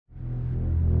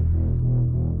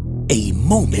A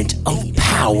moment of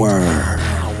power.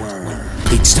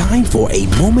 It's time for a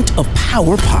Moment of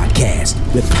Power podcast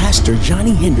with Pastor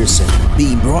Johnny Henderson,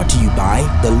 being brought to you by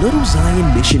the Little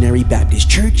Zion Missionary Baptist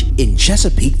Church in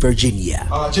Chesapeake, Virginia.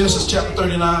 Genesis chapter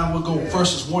 39, we'll go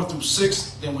verses 1 through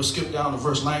 6, then we'll skip down to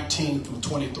verse 19 through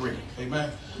 23. Amen.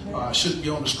 It should be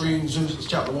on the screen. Genesis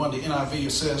chapter 1, the NIV,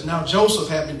 it says, Now Joseph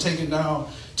had been taken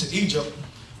down to Egypt.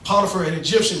 Potiphar, an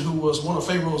Egyptian who was one of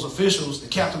Pharaoh's officials, the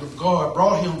captain of the guard,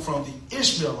 brought him from the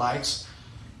Ishmaelites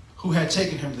who had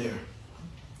taken him there.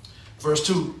 Verse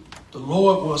 2, the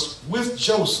Lord was with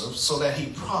Joseph so that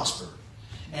he prospered,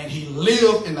 and he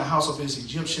lived in the house of his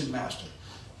Egyptian master.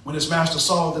 When his master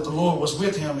saw that the Lord was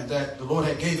with him and that the Lord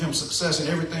had gave him success in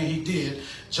everything he did,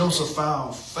 Joseph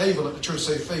found favor. Let the church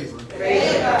say favor.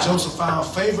 Favor. Joseph found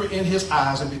favor in his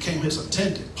eyes and became his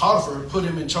attendant. Potiphar put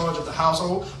him in charge of his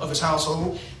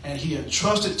household, and he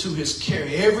entrusted to his care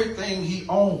everything he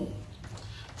owned.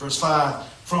 Verse 5.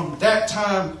 From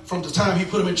the time he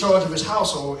put him in charge of his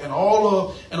household and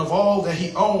of all that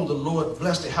he owned, the Lord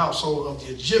blessed the household of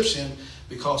the Egyptian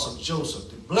because of Joseph.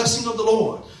 The blessing of the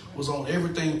Lord was on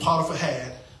everything Potiphar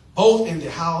had, both in the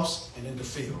house and in the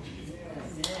field.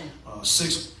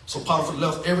 6. So Potiphar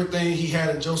left everything he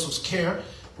had in Joseph's care.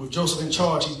 With Joseph in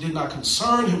charge, he did not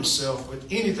concern himself with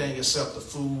anything except the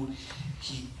food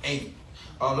he ate.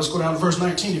 Let's go down to verse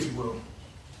 19, if you will.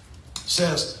 It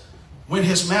says, when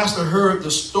his master heard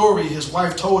the story, his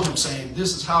wife told him, saying,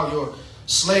 This is how your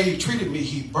slave treated me.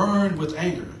 He burned with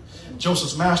anger.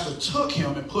 Joseph's master took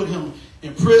him and put him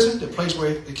in prison, the place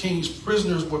where the king's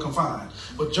prisoners were confined.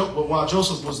 But while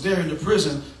Joseph was there in the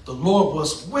prison, the Lord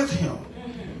was with him.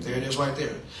 There it is right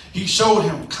there. He showed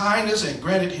him kindness and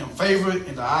granted him favor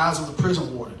in the eyes of the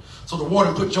prison warden. So the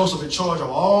warden put Joseph in charge of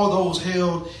all those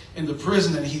held in the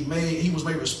prison, and he was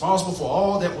made responsible for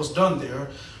all that was done there.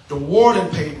 The warden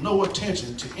paid no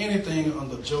attention to anything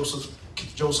under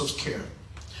Joseph's care,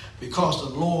 because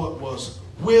the Lord was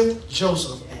with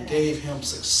Joseph and gave him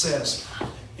success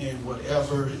in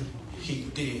whatever he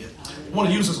did. I want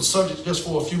to use as a subject just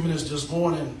for a few minutes this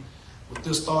morning with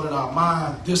this thought in our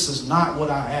mind. This is not what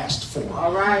I asked for.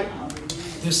 All right.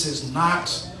 This is not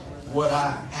what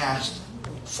I asked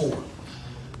for.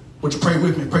 Would you pray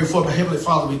with me? Pray for me. Heavenly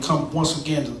Father, we come once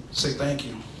again to say thank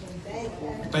you.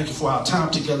 Thank you for our time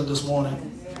together this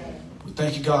morning. We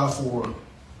thank you, God, for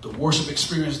the worship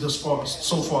experience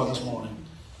so far this morning.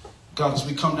 God, as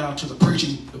we come down to the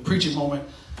preaching moment,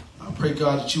 I pray,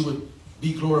 God, that you would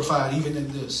be glorified even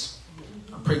in this.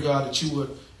 I pray, God, that you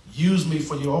would use me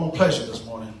for your own pleasure this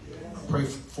morning. I pray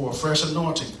for a fresh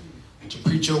anointing to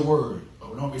preach your word.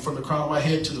 Anoint me from the crown of my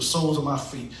head to the soles of my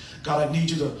feet. God, I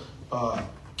need you to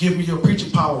give me your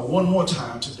preaching power one more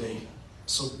time today,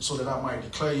 so that I might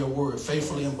declare your word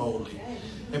faithfully and boldly.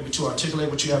 Help me to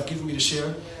articulate what you have given me to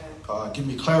share. Give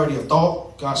me clarity of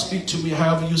thought. God, speak to me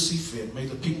however you see fit. May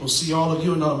the people see all of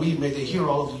you and none of me. May they hear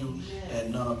all of you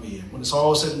and none of me. And when it's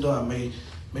all said and done, may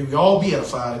we all be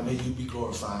edified and may you be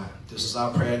glorified. This is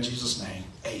our prayer in Jesus' name.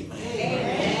 Amen.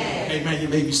 Amen. Amen. You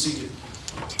may be seated.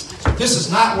 This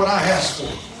is not what I asked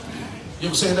for. You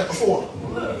ever said that before?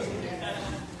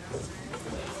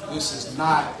 This is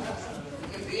not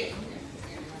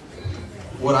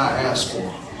what I asked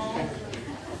for.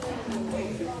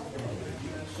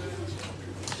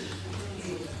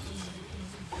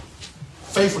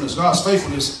 Faithfulness, God's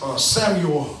faithfulness.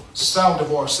 Samuel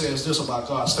Saldivar says this about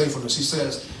God's faithfulness. He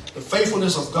says, the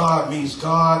faithfulness of God means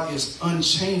God is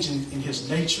unchanging in his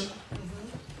nature,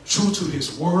 true to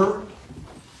his word,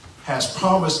 has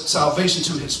promised salvation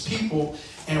to his people,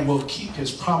 and will keep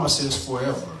his promises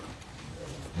forever.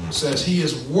 It says he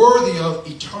is worthy of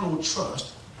eternal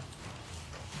trust.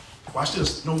 Watch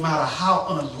this. No matter how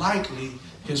unlikely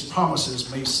his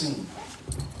promises may seem.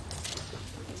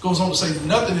 It goes on to say,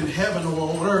 nothing in heaven or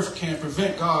on earth can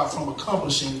prevent God from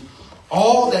accomplishing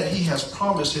all that he has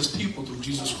promised his people through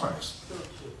Jesus Christ.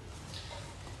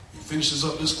 He finishes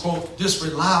up this quote, this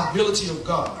reliability of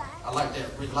God. I like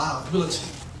that, reliability.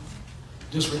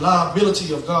 This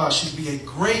reliability of God should be a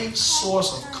great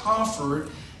source of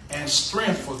comfort and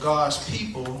strength for God's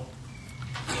people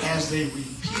as they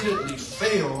repeatedly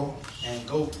fail and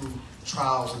go through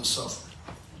trials and suffering.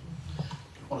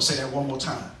 I want to say that one more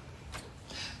time.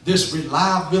 This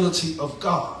reliability of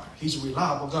God, he's a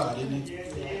reliable God, isn't he?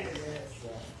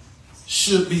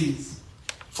 Should be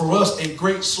for us a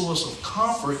great source of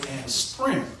comfort and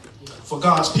strength for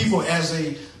God's people as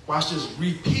they, watch this,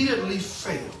 repeatedly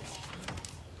fail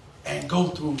and go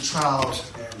through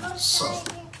trials and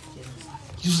suffering.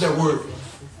 Use that word,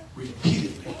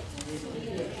 repeatedly.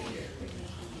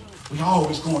 We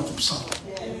always going through something.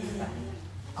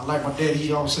 I like my daddy,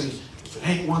 he always say, If it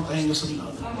ain't one thing, it's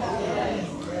another.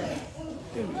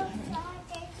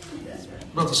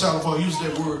 Brother Salvatore used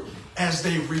that word, as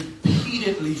they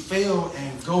repeatedly fail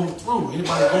and go through.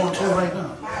 Anybody going through right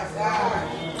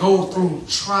now? Go through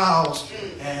trials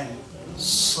and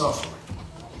suffering.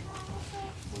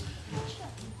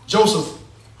 Joseph,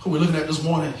 who we're looking at this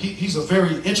morning, he's a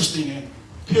very interesting and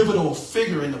pivotal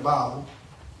figure in the Bible.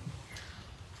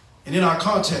 And in our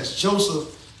context,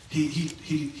 Joseph,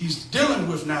 he's dealing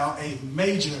with now a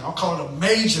major, I'll call it a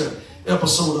major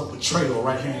episode of betrayal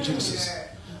right here in Genesis.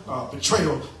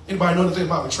 Betrayal. Anybody know anything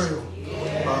about betrayal?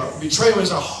 Betrayal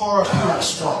is a hard pill to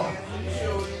swallow.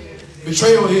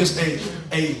 Betrayal is a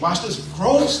watch this,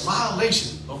 gross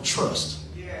violation of trust.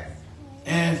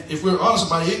 And if we're honest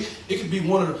about it, it can be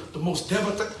one of the most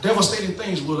devastating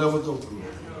things we'll ever go through.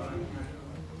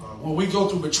 When we go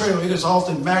through betrayal, it is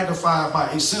often magnified by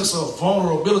a sense of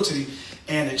vulnerability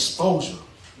and exposure.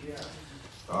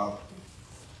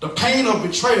 The pain of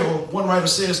betrayal, one writer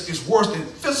says, is worse than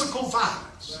physical violence.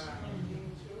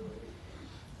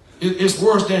 It's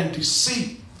worse than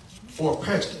deceit or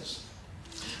prejudice.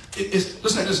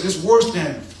 Listen to this, it's worse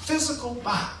than physical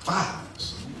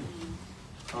violence.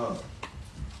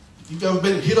 If you've ever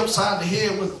been hit upside the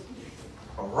head with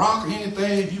a rock or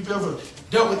anything, if you've ever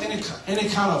dealt with any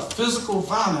kind of physical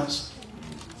violence,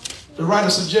 the writer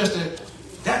suggests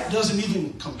that doesn't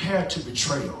even compare to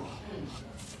betrayal.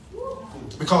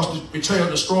 Because betrayal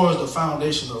destroys the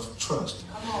foundation of trust.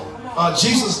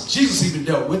 Jesus even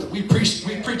dealt with it. We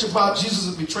preach about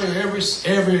Jesus' betrayal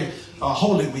every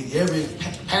Holy Week, every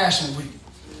Passion Week.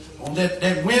 On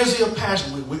that Wednesday of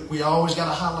Passion Week, we always got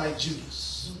to highlight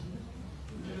Judas.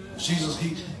 Jesus,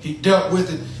 he dealt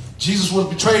with it. Jesus was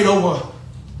betrayed over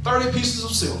 30 pieces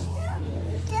of silver.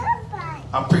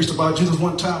 I preached about Judas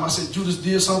one time. I said Judas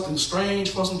did something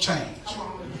strange for some change.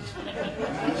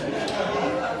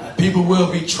 People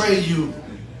will betray you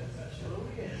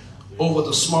over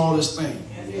the smallest thing.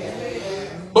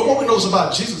 But what we know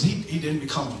about Jesus, he didn't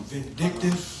become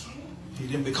vindictive. He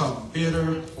didn't become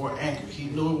bitter or angry. He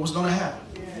knew it was going to happen.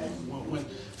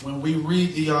 When we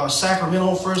read the sacrament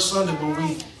on first Sunday, when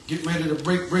we get ready to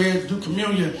break bread, do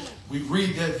communion, we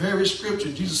read that very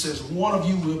scripture. Jesus says, one of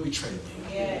you will betray me.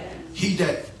 He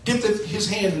that dippeth his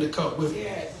hand in the cup with me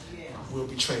will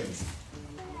betray me.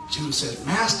 Judas says,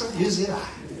 Master, is it I?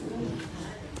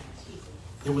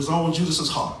 It was on Judas's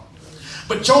heart.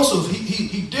 But Joseph,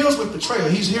 he deals with betrayal.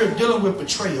 He's here dealing with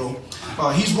betrayal.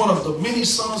 He's one of the many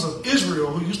sons of Israel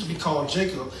who used to be called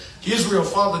Jacob. Israel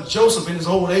fathered Joseph in his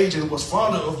old age and was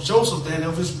fonder of Joseph than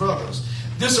of his brothers.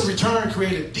 This in return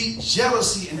created deep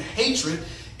jealousy and hatred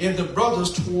in the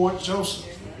brothers toward Joseph.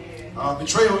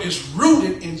 Betrayal is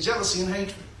rooted in jealousy and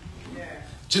hatred.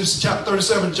 Genesis chapter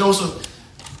 37, Joseph,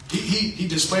 he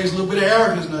displays a little bit of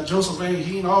arrogance. Now Joseph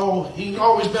he ain't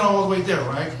always been all the way there,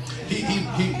 right?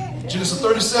 Genesis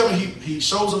 37, he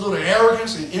shows a little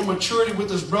arrogance and immaturity with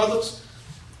his brothers.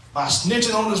 By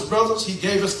snitching on his brothers, he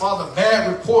gave his father bad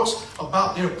reports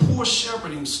about their poor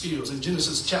shepherding skills in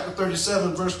Genesis chapter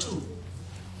 37, verse 2.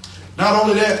 Not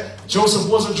only that, Joseph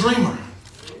was a dreamer.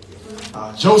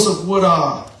 Joseph would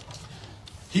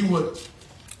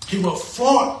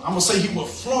flaunt, I'm going to say he would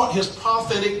flaunt his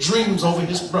prophetic dreams over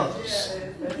his brothers.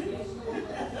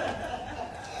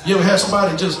 You ever had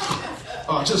somebody just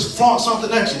flaunt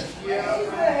something at you?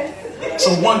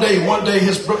 So one day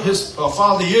his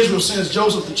father Israel sends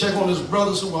Joseph to check on his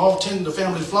brothers who were all tending the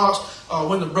family flocks.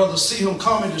 When the brothers see him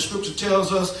coming, the scripture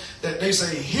tells us that they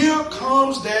say, here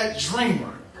comes that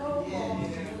dreamer.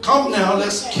 Come now,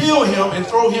 let's kill him and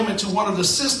throw him into one of the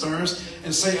cisterns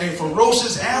and say a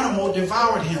ferocious animal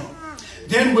devoured him.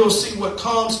 Then we'll see what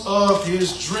comes of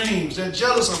his dreams. They're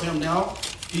jealous of him now.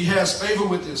 He has favor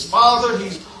with his father.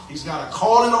 He's got a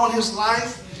calling on his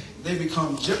life. They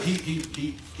become,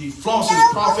 he flaunts his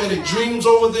prophetic dreams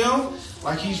over them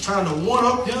like he's trying to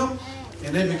one-up them,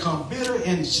 and they become bitter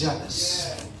and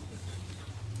jealous.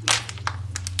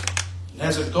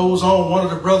 As it goes on, one of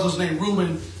the brothers named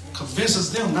Reuben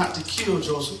convinces them not to kill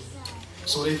Joseph.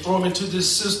 So they throw him into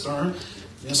this cistern.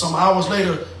 And some hours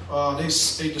later, they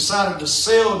decided to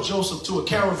sell Joseph to a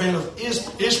caravan of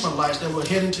Ishmaelites that were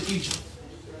heading to Egypt.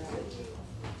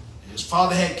 His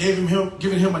father had given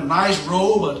him a nice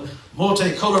robe, a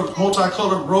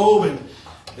multicolored robe, and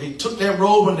they took that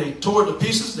robe and they tore it to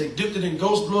pieces. They dipped it in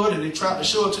goat's blood and they tried to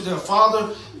show it to their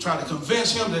father, tried to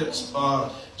convince him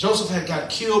that Joseph had got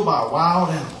killed by a wild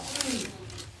animal.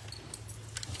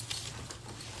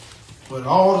 But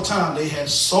all the time they had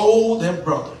sold their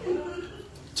brother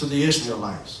to the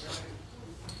Ishmaelites.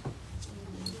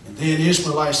 And then the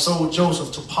Ishmaelites sold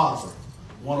Joseph to Potiphar,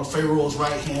 one of Pharaoh's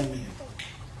right-hand men.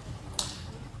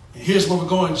 Here's where we're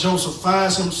going. Joseph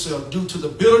finds himself, due to the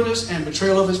bitterness and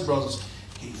betrayal of his brothers,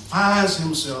 he finds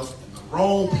himself in the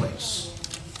wrong place.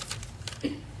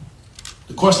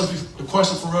 The question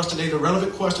for us today, the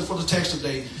relevant question for the text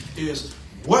today is,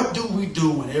 what do we do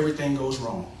when everything goes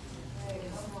wrong?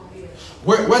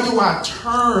 Where do I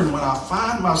turn when I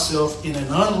find myself in an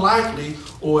unlikely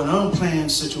or an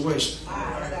unplanned situation?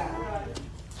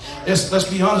 Let's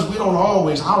be honest,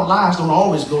 our lives don't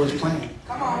always go as planned.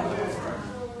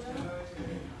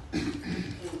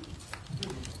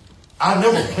 I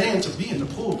never planned to be in the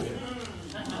pulpit,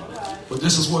 but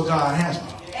this is what God has me.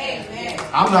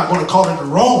 I'm not going to call it the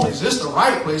wrong place. It's the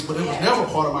right place, but it was never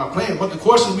part of my plan. But the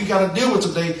question we got to deal with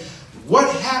today, what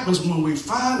happens when we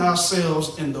find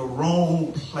ourselves in the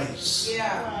wrong place?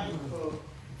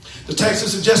 The text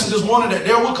is suggesting this morning that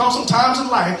there will come some times in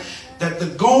life that the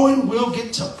going will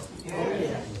get tough.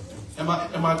 Can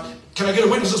I get a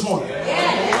witness this morning?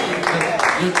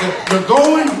 The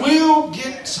going will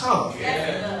get tough.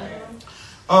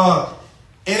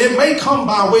 And it may come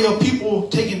by way of people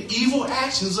taking evil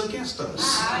actions against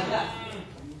us.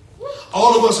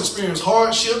 All of us experience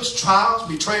hardships, trials,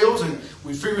 betrayals, and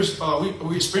we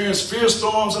experience fear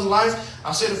storms in life.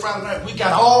 I said it Friday night, we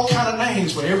got all kind of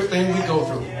names for everything we go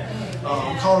through.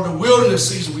 We call it the wilderness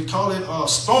season. We call it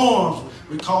storms.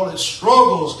 We call it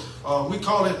struggles. We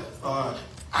call it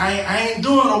I ain't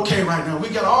doing okay right now. We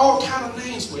got all kind of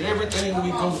names for everything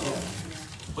we go through.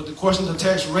 But the question the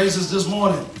text raises this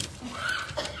morning,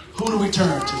 who do we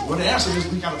turn to? Well, the answer is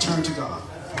we got to turn to God.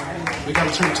 We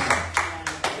got to turn to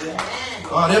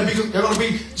God. They're going to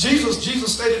be, Jesus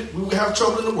stated we will have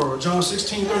trouble in the world. John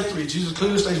 16:33. Jesus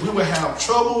clearly states we will have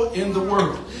trouble in the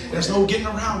world. There's no getting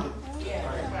around it.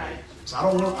 So I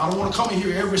don't want to come in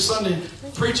here every Sunday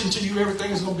preaching to you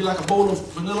everything is going to be like a bowl of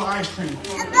vanilla ice cream.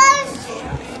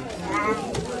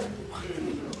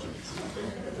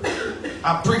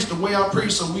 I preach the way I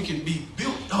preach so we can be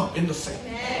built up in the faith.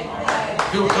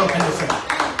 Built up in the faith.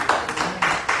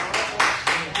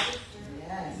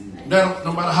 Now,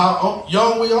 no matter how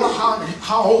young we are,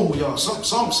 how old we are,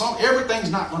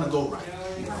 everything's not going to go right.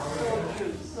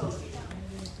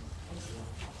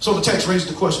 So the text raises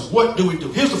the question, what do we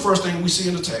do? Here's the first thing we see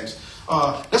in the text.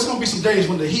 There's going to be some days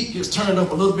when the heat gets turned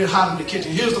up a little bit hot in the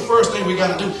kitchen. Here's the first thing we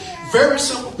got to do. Very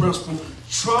simple principle.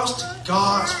 Trust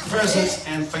God's presence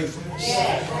and faithfulness.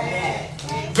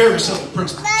 Very simple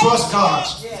principle. Trust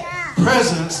God's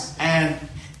presence and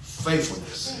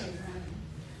faithfulness.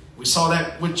 We saw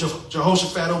that with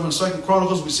Jehoshaphat over in 2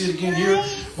 Chronicles. We see it again here.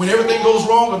 When everything goes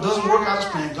wrong or doesn't work out as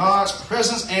planned, God's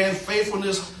presence and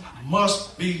faithfulness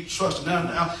must be trusted.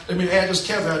 Now, let me add this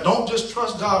caveat. Don't just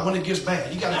trust God when it gets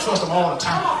bad. You got to trust Him all the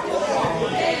time.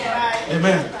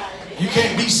 Amen. You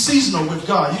can't be seasonal with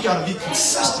God. You got to be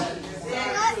consistent.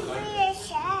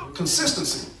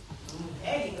 Consistency.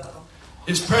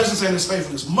 His presence and His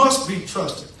faithfulness must be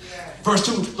trusted. Verse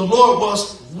 2, the Lord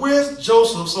was with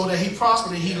Joseph so that he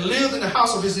prospered, and he lived in the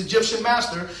house of his Egyptian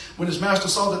master. When his master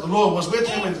saw that the Lord was with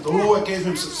him and that the Lord gave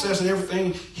him success in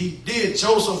everything he did,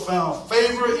 Joseph found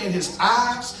favor in his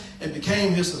eyes and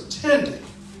became his attendant.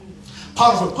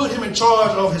 Potiphar put him in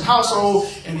charge of his household,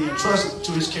 and he entrusted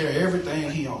to his care everything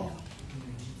he owned.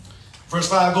 Verse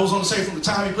 5 goes on to say, from the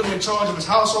time he put him in charge of his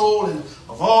household and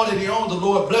of all that he owned, the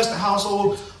Lord blessed the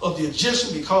household of the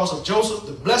Egyptian because of Joseph.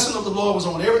 The blessing of the Lord was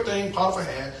on everything Potiphar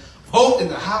had, both in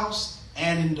the house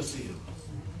and in the field.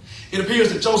 It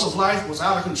appears that Joseph's life was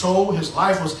out of control. His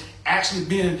life was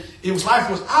life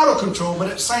was out of control, but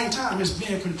at the same time, it's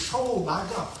being controlled by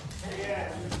God.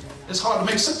 It's hard to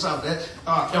make sense out of that.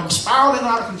 I'm spiraling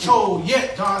out of control,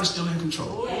 yet God is still in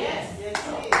control.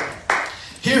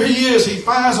 Here he is. He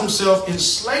finds himself in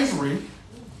slavery,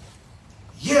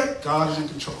 yet God is in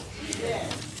control.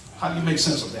 How do you make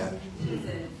sense of that?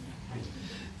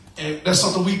 And that's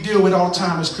something we deal with all the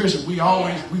time as Christians. We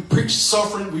preach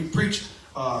suffering. We preach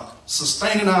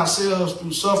sustaining ourselves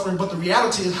through suffering. But the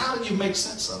reality is, how do you make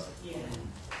sense of it?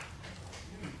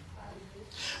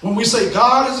 When we say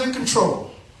God is in control,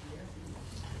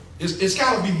 it's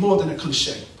got to be more than a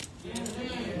cliche.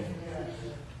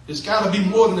 It's got to be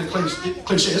more than a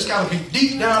cliche. It's got to be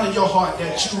deep down in your heart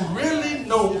that you really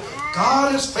know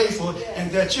God is faithful and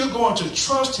that you're going to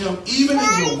trust Him even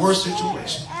in your worst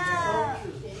situation.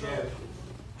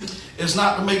 It's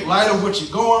not to make light of what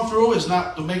you're going through. It's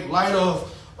not to make light of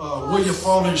where you're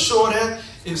falling short at.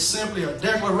 It's simply a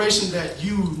declaration that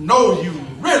you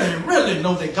really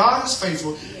know that God is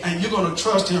faithful and you're going to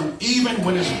trust Him even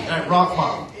when it's at rock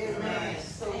bottom.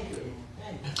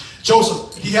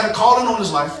 Joseph, he had a calling on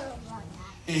his life,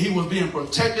 and he was being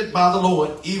protected by the Lord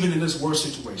even in this worst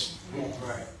situation.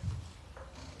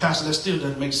 Pastor, that still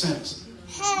doesn't make sense.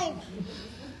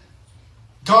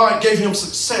 God gave him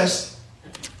success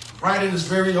right in his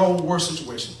very own worst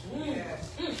situation.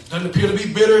 Doesn't appear to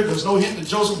be bitter. There's no hint that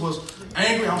Joseph was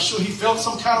angry. I'm sure he felt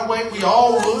some kind of way. We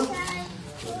all would.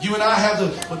 You and I have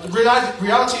but the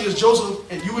reality is Joseph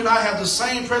and you and I have the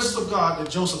same presence of God that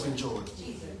Joseph enjoyed.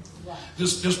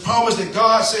 This promise that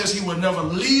God says he will never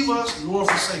leave us nor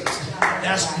forsake us.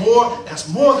 That's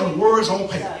more than words on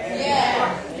paper.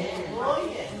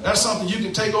 That's something you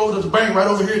can take over to the bank right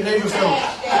over here at Navy Field.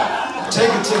 Take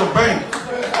it to the bank.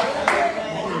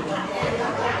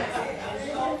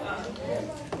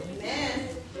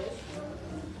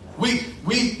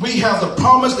 We have the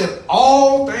promise that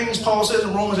all things, Paul says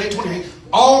in Romans 8:28,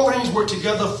 all things work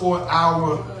together for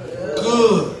our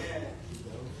good.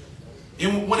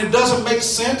 And when it doesn't make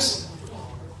sense,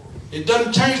 it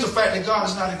doesn't change the fact that God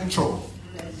is not in control.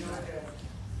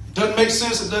 It doesn't make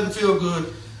sense, it doesn't feel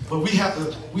good, but we have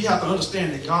to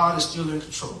understand that God is still in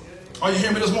control. Are you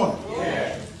hearing me this morning?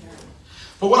 Yeah.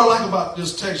 But what I like about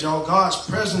this text, y'all, God's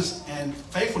presence and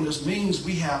faithfulness means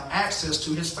we have access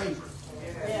to his favor.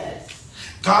 Yes.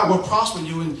 God will prosper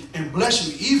you and bless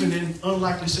you even in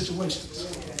unlikely situations.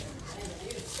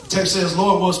 The text says,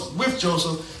 Lord was with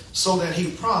Joseph so that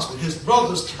he prospered. His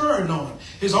brothers turned on him,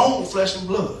 his own flesh and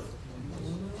blood.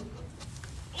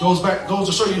 Goes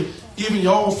to show you, even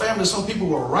your own family, some people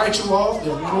will write you off.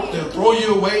 They'll throw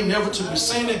you away, never to be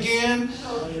seen again.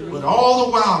 But all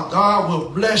the while, God will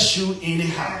bless you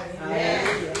anyhow.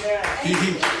 He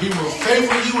will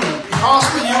favor you and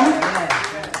prosper you.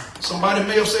 Somebody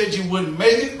may have said you wouldn't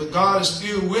make it, but God is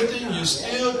still with you. You're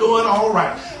still doing all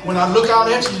right. When I look out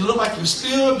at you, you look like you're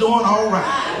still doing all right.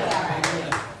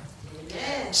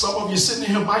 Some of you sitting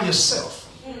here by yourself.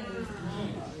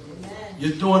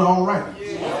 You're doing all right.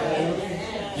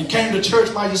 You came to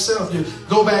church by yourself. You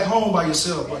go back home by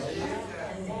yourself. But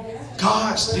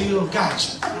God still got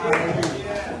you.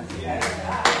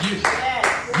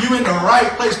 You're in the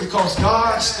right place because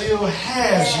God still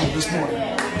has you this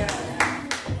morning.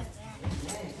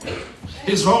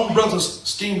 His own brothers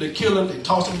schemed to kill him. They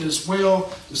tossed him into this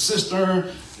well, the cistern.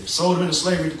 They sold him into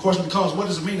slavery. The question becomes, what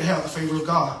does it mean to have the favor of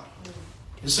God?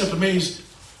 It simply means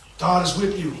God is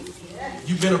with you.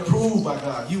 You've been approved by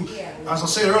God. You, as I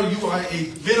said earlier, you are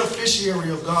a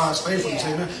beneficiary of God's faithfulness.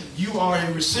 Amen. You are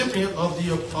a recipient of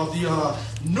the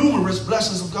numerous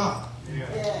blessings of God.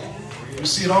 We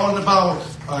see it all in the Bible.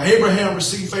 Abraham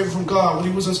received favor from God when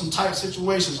he was in some tight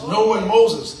situations. Noah and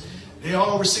Moses, they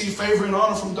all received favor and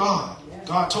honor from God.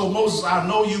 God told Moses, I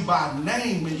know you by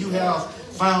name and you have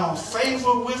found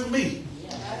favor with me.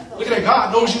 Look at that.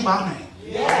 God knows you by name.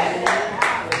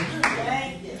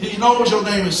 He knows your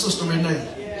name is Sister Renee.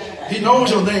 He knows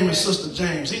your name is Sister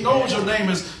James. He knows your name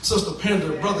is Sister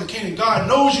Pender, Brother Kenny. God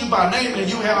knows you by name and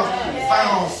you have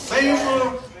found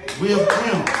favor with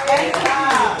him.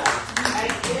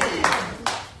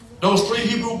 Those 3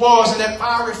 Hebrew boys in that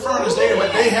fiery furnace,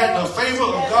 they had the favor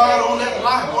of God on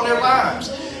their lives.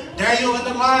 Daniel in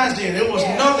the lion's den, it was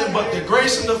nothing but the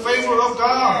grace and the favor of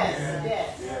God.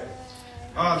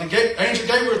 The angel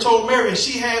Gabriel told Mary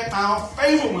she had found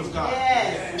favor with God.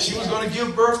 She was going to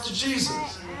give birth to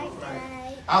Jesus.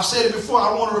 I've said it before.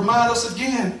 I want to remind us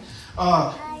again.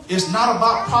 It's not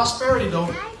about prosperity,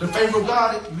 though. The favor of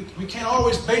God, we can't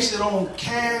always base it on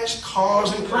cash,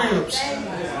 cars, and cribs.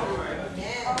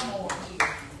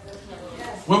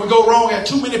 Where we go wrong at,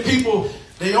 too many people,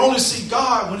 they only see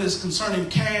God when it's concerning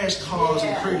cash, cars,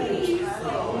 and cribs.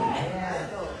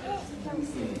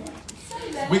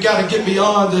 We got to get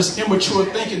beyond this immature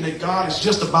thinking that God is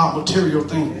just about material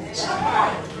things.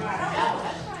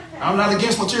 I'm not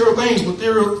against material things.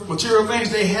 Material things,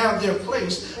 they have their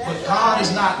place. But God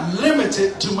is not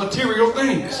limited to material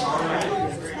things.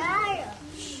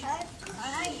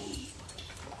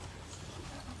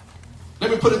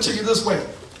 Let me put it to you this way.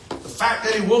 The fact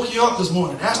that he woke you up this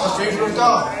morning, that's the favor of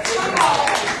God.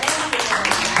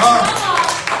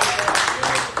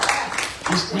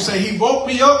 We say he woke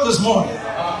me up this morning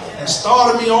and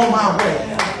started me on my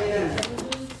way.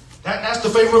 That's the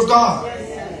favor of God.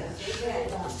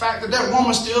 The fact that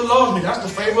woman still loves me, that's the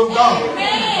favor of God.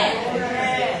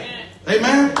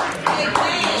 Amen?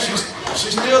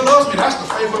 She still loves me, that's the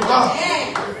favor of God.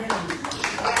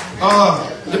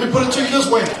 Let me put it to you this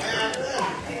way.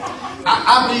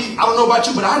 I don't know about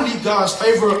you, but I need God's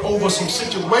favor over some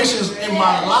situations in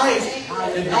my life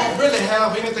that don't really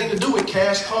have anything to do with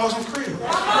cash, cars, and crib.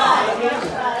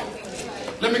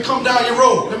 Let me come down your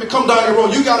road.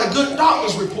 You got a good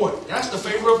doctor's report. That's the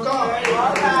favor of God.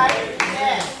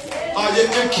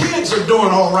 Your kids are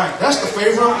doing all right. That's the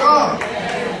favor of God.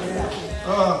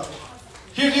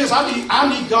 Here it is. I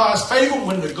need God's favor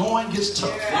when the going gets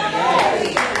tough.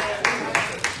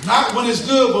 Not when it's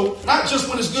good, but not just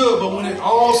when it's good, but when it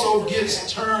also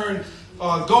gets turned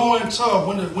going tough,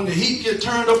 when the heat gets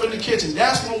turned up in the kitchen.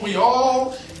 That's when we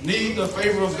all need the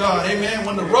favor of God. Amen.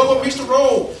 When the rubber meets the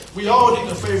road, we all need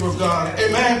the favor of God.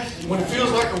 Amen. When it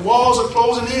feels like the walls are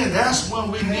closing in, that's when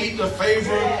we need the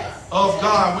favor of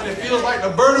God. When it feels like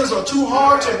the burdens are too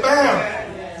hard to bear,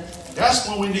 that's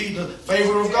when we need the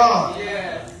favor of God.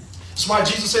 That's why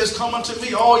Jesus says, come unto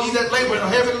me, all ye that labor and are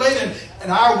heavy laden,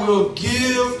 and I will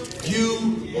give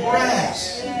you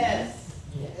rest.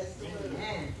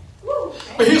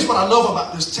 But here's what I love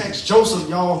about this text. Joseph,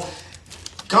 y'all,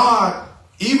 God,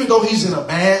 even though he's in a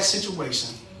bad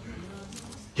situation,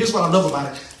 here's what I love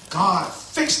about it. God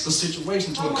fixed the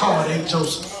situation to accommodate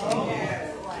Joseph.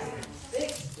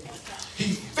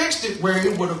 He fixed it where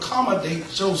it would accommodate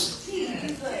Joseph.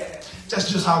 That's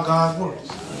just how God works.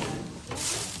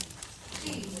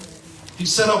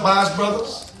 He's set up by his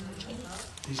brothers.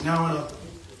 He's now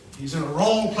in a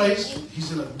wrong place.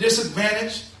 He's in a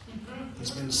disadvantage.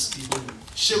 He's been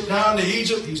shipped down to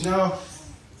Egypt. He's now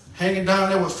hanging down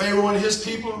there with Pharaoh and his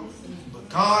people. But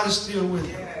God is still with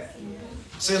him.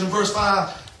 It says in verse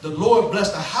 5, the Lord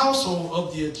blessed the household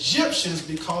of the Egyptians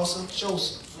because of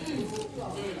Joseph.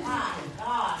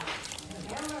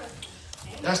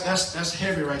 That's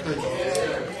heavy right there.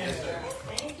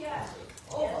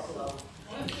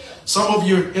 Some of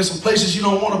you are in some places you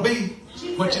don't want to be,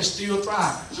 but you're still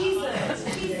thriving.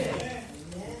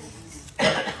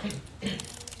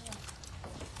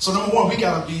 So number one, we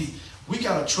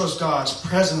gotta trust God's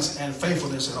presence and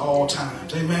faithfulness at all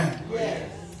times. Amen.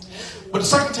 But the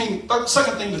second thing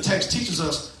the text teaches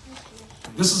us,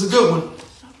 this is a good one.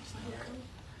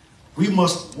 We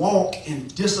must walk in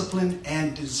discipline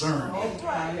and discernment.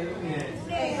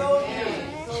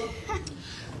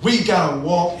 We gotta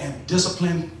walk in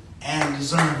discipline and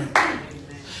discernment.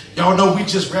 Y'all know we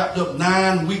just wrapped up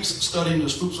 9 weeks studying the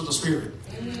fruits of the Spirit.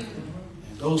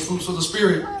 Those fruits of the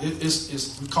Spirit, we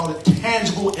call it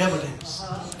tangible evidence.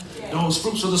 Those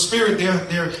fruits of the Spirit,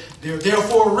 they're there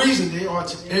for a reason. They are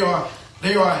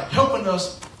helping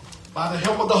us, by the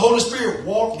help of the Holy Spirit,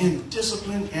 walk in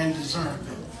discipline and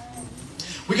discernment.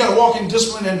 We got to walk in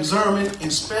discipline and discernment,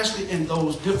 especially in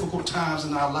those difficult times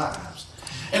in our lives.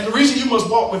 And the reason you must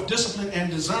walk with discipline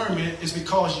and discernment is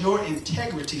because your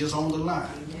integrity is on the line.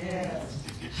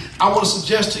 I want to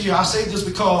suggest to you, I say this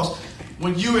because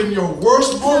when you're in your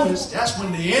worst moments, that's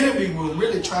when the enemy will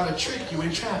really try to trick you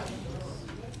and trap you.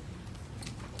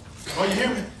 Oh, you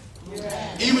hear me?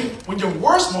 Even when your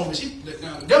worst moments,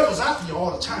 the devil's after you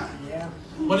all the time.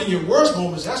 But in your worst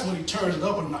moments, that's when he turns it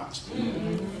up a notch.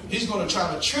 He's going to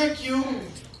try to trick you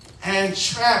and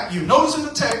trap you. Notice in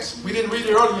the text, we didn't read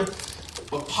it earlier,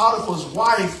 but Potiphar's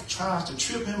wife tries to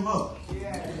trip him up.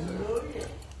 It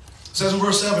says in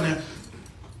verse 7, and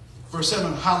verse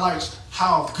 7 highlights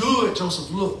how good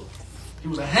Joseph looked. He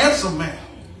was a handsome man.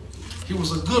 He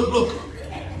was a good looker.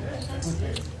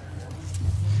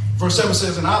 Verse 7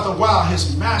 says, and after a while,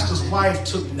 his master's wife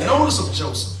took notice of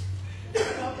Joseph.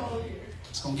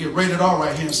 It's going to get rated R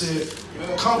right here and said,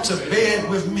 come to bed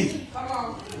with me.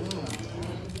 But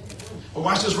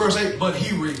watch this verse 8, but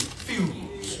he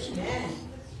refused.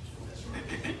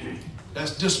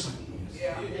 That's discipline.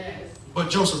 But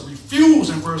Joseph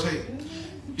refused in verse 8.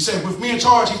 He said, with me in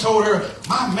charge, he told her,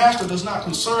 my master does not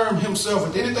concern himself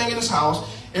with anything in his house.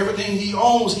 Everything he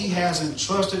owns, he has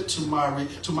entrusted to my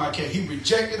care. He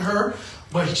rejected her,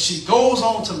 but she goes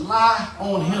on to lie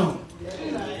on him.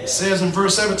 It says in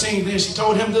verse 17, then she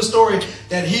told him this story,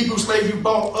 that Hebrew slave you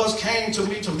bought us came to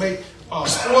me to make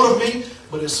sport of me.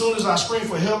 But as soon as I screamed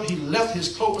for help, he left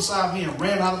his cloak beside me and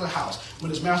ran out of the house. When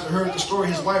his master heard the story,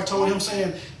 his wife told him,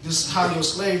 saying, this is how your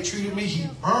slave treated me. He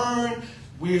burned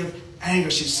with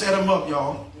anger. She set him up,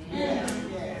 y'all.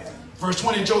 Verse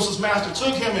 20, Joseph's master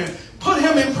took him and put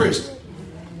him in prison,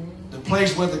 the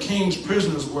place where the king's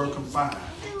prisoners were confined.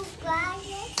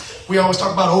 We always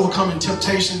talk about overcoming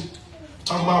temptation. We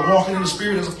talk about walking in the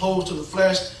Spirit as opposed to the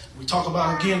flesh. We talk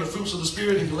about, again, the fruits of the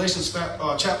Spirit in Galatians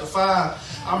chapter 5.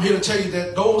 I'm here to tell you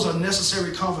that those are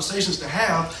necessary conversations to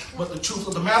have, but the truth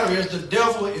of the matter is the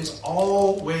devil is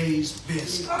always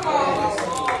busy.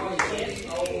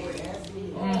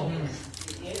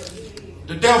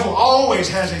 The devil always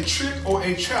has a trick or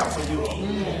a trap for you.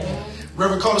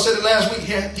 Reverend Carter said it last week.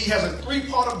 He has a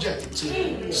 3-part objective: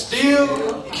 to steal,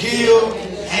 kill,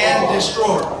 and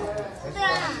destroy.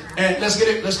 And let's get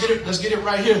it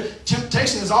right here.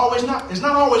 Temptation is not always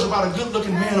about a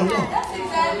good-looking man or woman. That's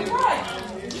exactly right.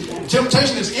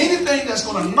 Temptation is anything that's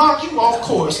going to knock you off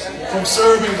course from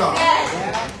serving God.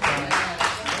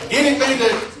 Anything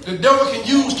that the devil can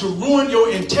use to ruin your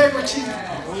integrity,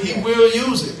 he will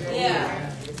use it.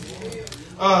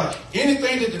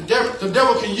 Anything that the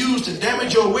devil can use to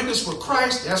damage your witness for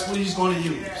Christ, that's what he's going to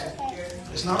use.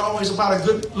 It's not always about a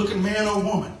good-looking man or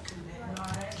woman.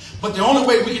 But the only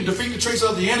way we can defeat the tricks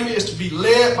of the enemy is to be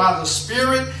led by the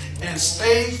Spirit and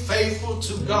stay faithful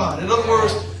to God. In other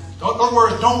words,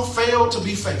 don't fail to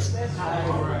be faithful.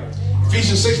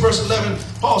 Ephesians 6 verse 11,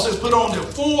 Paul says, put on the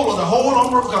full or the whole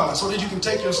armor of God so that you can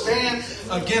take your stand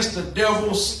against the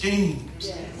devil's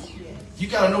schemes. You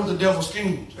got to know the devil's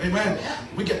schemes. Amen.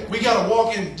 We got to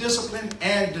walk in discipline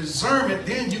and discernment.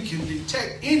 Then you can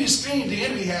detect any scheme the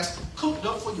enemy has cooked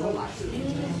up for your life.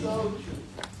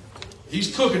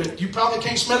 He's cooking it. You probably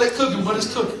can't smell it cooking, but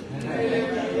it's cooking.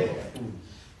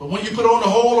 But when you put on the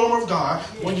whole armor of God,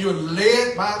 when you're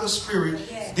led by the Spirit,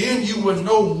 then you will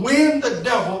know when the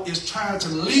devil is trying to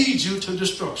lead you to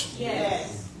destruction.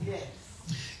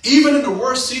 Even in the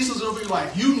worst seasons of your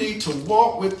life, you need to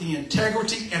walk with the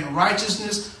integrity and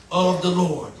righteousness of the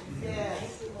Lord.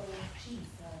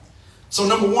 So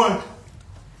number one,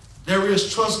 there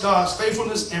is trust God's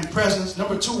faithfulness and presence.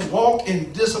 Number two, walk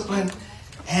in discipline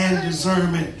and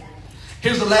discernment.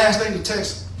 Here's the last thing the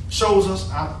text shows us.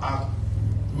 I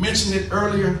mentioned it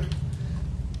earlier.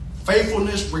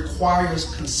 Faithfulness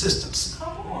requires consistency.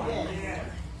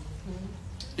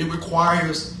 It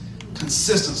requires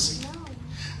consistency.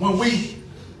 When we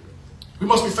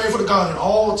must be faithful to God at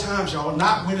all times, y'all.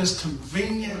 Not when it's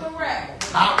convenient.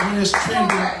 Not when it's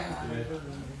trendy.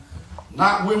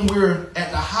 Not when we're at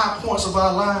the high points of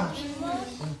our lives.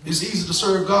 It's easy to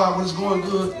serve God when it's going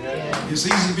good. It's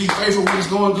easy to be faithful when it's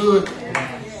going good.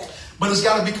 But it's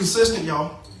got to be consistent,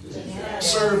 y'all.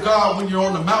 Serve God when you're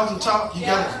on the mountaintop. You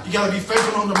got to be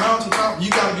faithful on the mountaintop. You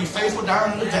got to be faithful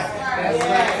down in the valley.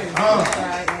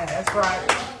 That's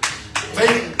right.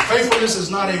 Faithfulness is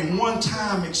not a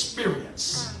one-time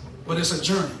experience, but it's a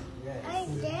journey.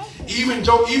 Even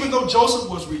though Joseph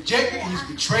was rejected, he's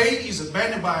betrayed, he's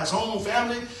abandoned by his own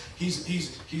family. If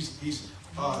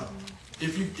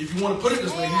you want to put it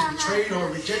this way, he's betrayed or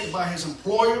rejected by his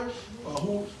employer,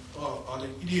 who are the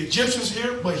Egyptians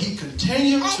here. But he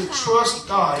continued to trust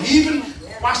God, even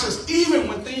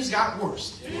when things got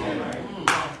worse.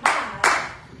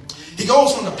 He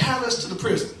goes from the palace to the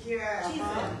prison.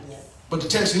 But the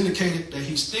text indicated that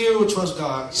he still trusts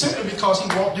God simply because he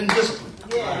walked in discipline.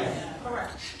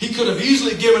 He could have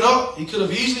easily given up. He could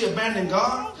have easily abandoned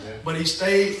God, but he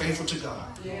stayed faithful to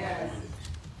God.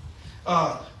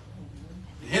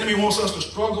 The enemy wants us to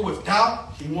struggle with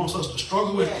doubt. He wants us to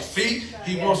struggle with defeat.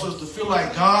 He wants us to feel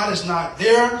like God is not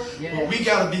there. But we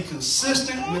got to be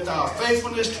consistent with our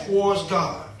faithfulness towards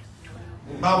God.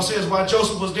 The Bible says while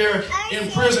Joseph was there in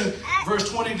prison, verse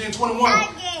 20 and 21,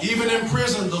 even in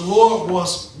prison, the Lord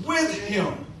was with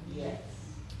him.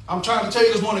 I'm trying to tell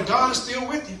you this morning, God is still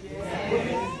with you.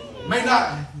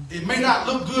 It may not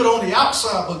look good on the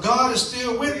outside, but God is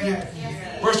still with you.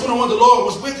 Verse 21, the Lord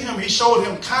was with him. He showed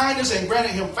him kindness and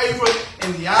granted him favor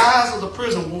in the eyes of the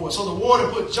prison ward. So the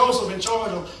warden put Joseph in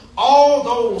charge of all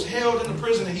those held in the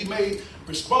prison, and he made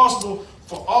responsible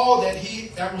for all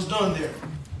that was done there.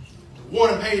 The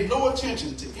warden paid no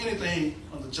attention to anything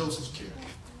under Joseph's care,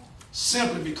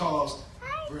 simply because,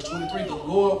 verse 23, the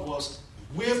Lord was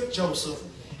with Joseph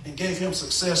and gave him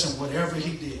success in whatever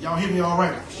he did. Y'all hear me all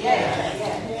right?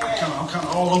 I'm kind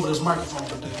of all over this microphone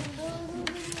today.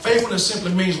 Faithfulness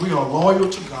simply means we are loyal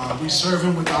to God. We serve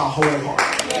him with our whole heart.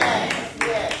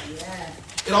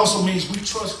 It also means we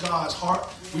trust God's heart.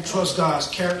 We trust God's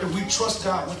character. We trust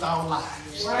God with our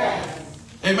lives.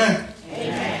 Amen.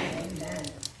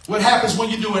 What happens when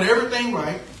you're doing everything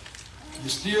right, you're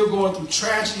still going through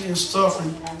tragedy and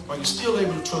suffering, but you're still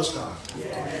able to trust God?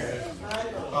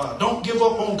 Don't give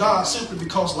up on God simply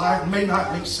because life may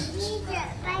not make sense.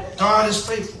 God is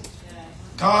faithful.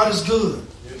 God is good.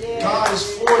 God is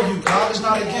for you. God is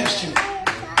not against you.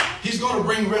 He's going to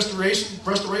bring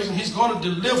restoration. He's going to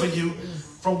deliver you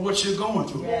from what you're going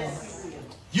through.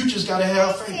 You just got to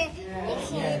have faith.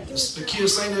 The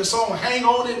kids sing that song, hang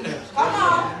on in there.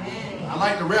 I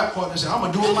like the rap part. They say, I'm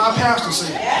going to do what my pastor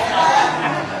said.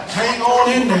 Hang on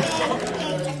in there.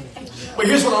 But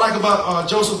here's what I like about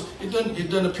Joseph. It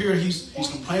doesn't appear he's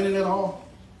complaining at all.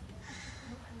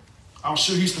 I'm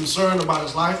sure he's concerned about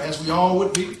his life, as we all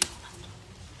would be.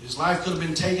 His life could have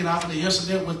been taken after the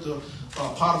incident with the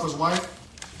Potiphar's wife.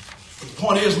 But the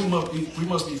point is, we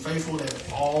must be faithful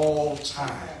at all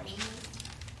times.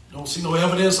 Don't see no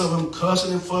evidence of him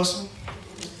cussing and fussing.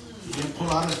 He didn't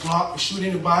pull out his Glock to shoot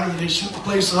anybody. He didn't shoot the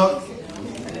place up.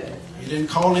 He didn't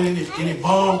call any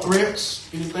bomb threats,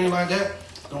 anything like that.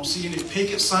 Don't see any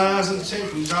picket signs in the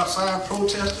tape. He's outside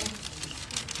protesting.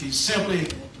 He's simply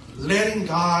letting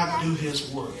God do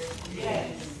his work.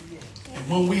 And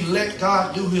when we let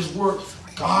God do his work,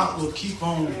 God will keep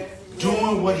on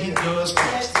doing what he does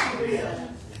best.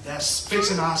 That's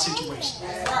fixing our situation.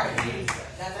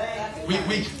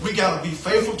 We got to be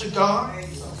faithful to God,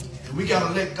 and we got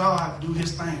to let God do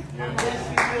his thing.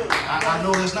 I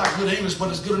know that's not good English, but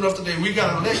it's good enough today. We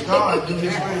got to let God do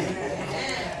his thing.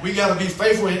 We got to be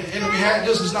faithful. And we had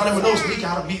this is not even those. We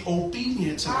got to be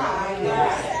obedient to God.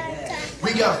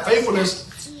 We got faithfulness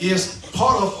is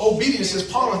part of obedience, is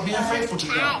part of being faithful to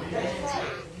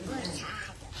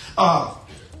God.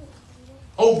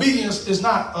 Obedience is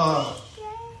not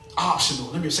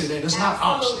optional. Let me say that. It's not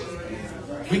optional.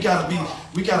 We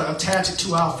gotta attach it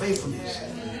to our faithfulness.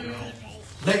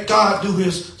 Let God do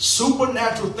his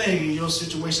supernatural thing in your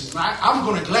situation. I'm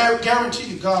going to guarantee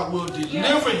you God will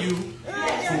deliver you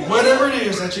from whatever it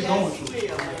is that you're going through.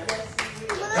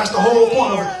 That's the whole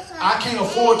point of it. I can't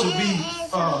afford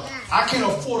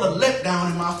a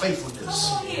letdown in my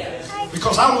faithfulness.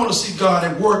 Because I want to see God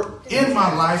at work in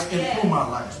my life and through my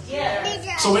life.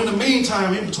 So in the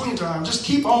meantime, in between time, just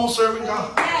keep on serving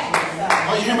God.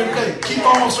 Are you hear me today? Keep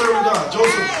on serving God.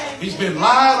 Joseph, he's been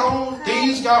lied on.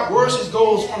 Things got worse. He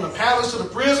goes from the palace to the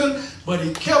prison. But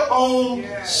he kept on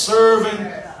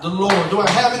serving the Lord. Do I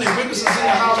have any witnesses in the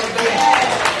house today?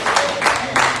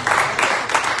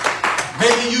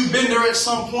 Maybe you've been there at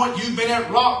some point. You've been at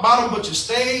rock bottom, but you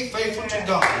stayed faithful to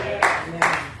God.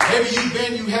 Maybe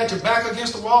you had your back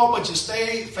against the wall, but you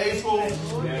stayed faithful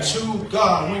to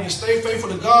God. When you stay faithful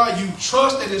to God, you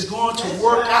trust that it's going to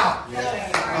work out.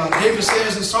 David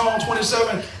says in Psalm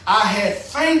 27, I had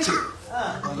fainted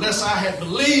unless I had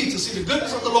believed to see the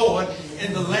goodness of the Lord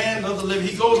in the land of the living.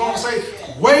 He goes on to say,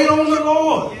 wait on the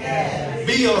Lord.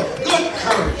 Be of good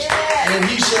courage, and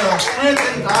he shall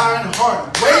strengthen thine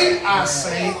heart. Wait, I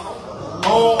say,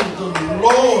 on the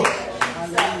Lord.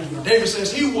 David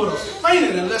says he would have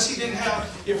fainted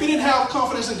if he didn't have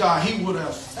confidence in God, he would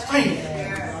have fainted.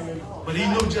 But he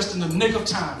knew just in the nick of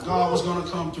time, God was going to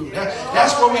come through.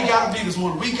 That's where we got to be this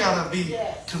morning. We got to be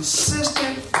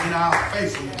consistent in our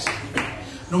faithfulness.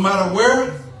 No matter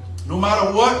where, no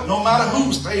matter what, no matter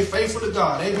who, stay faithful to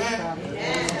God. Amen.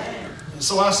 And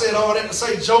so I said all that to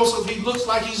say, Joseph, he looks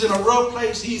like he's in a rough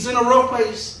place. He's in a rough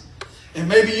place. And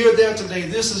maybe you're there today.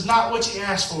 This is not what you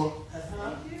asked for.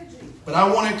 But I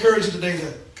want to encourage you today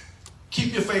to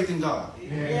keep your faith in God.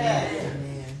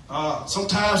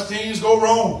 Sometimes things go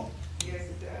wrong,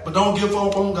 but don't give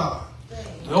up on God.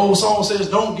 The old song says,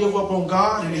 don't give up on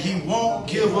God, and he won't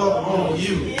give up on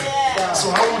you.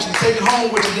 So I want you to take it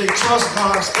home with you today. Trust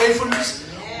God's faithfulness,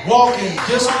 walk in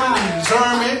discipline and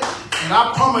discernment, and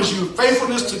I promise you,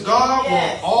 faithfulness to God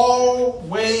will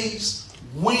always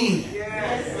win.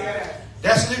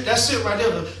 That's it right there.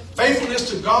 The faithfulness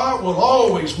to God will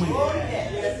always win.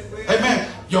 Amen.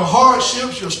 Your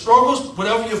hardships, your struggles,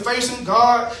 whatever you're facing,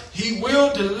 God, he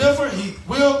will deliver. He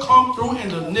will come through in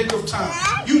the nick of time.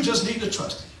 You just need to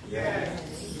trust him.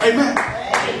 Amen.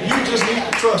 You just need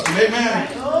to trust him. Amen.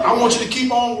 I want you to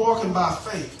keep on walking by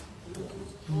faith.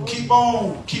 Keep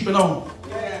on keeping on.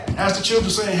 As the children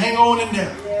say, hang on in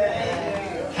there.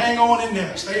 Hang on in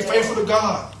there. Stay faithful to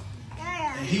God.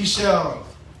 And he shall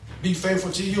be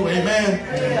faithful to you. Amen.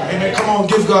 Amen. Come on,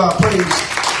 give God praise.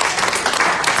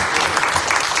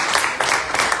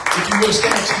 If you would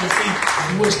stand to your feet.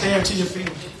 If you would stand to your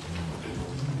feet.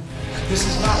 This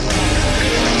is not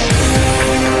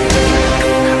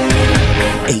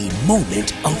a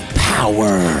moment of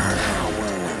power.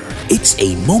 It's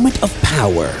a moment of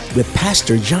power with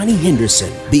Pastor Johnny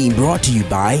Henderson, being brought to you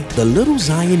by the Little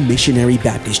Zion Missionary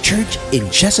Baptist Church in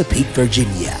Chesapeake,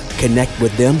 Virginia. Connect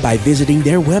with them by visiting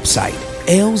their website,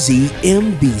 lzmbc.net.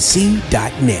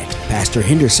 Pastor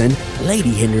Henderson,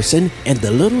 Lady Henderson, and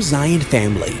the Little Zion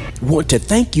family want to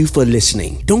thank you for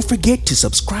listening. Don't forget to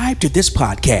subscribe to this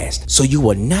podcast so you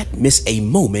will not miss a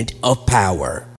moment of power.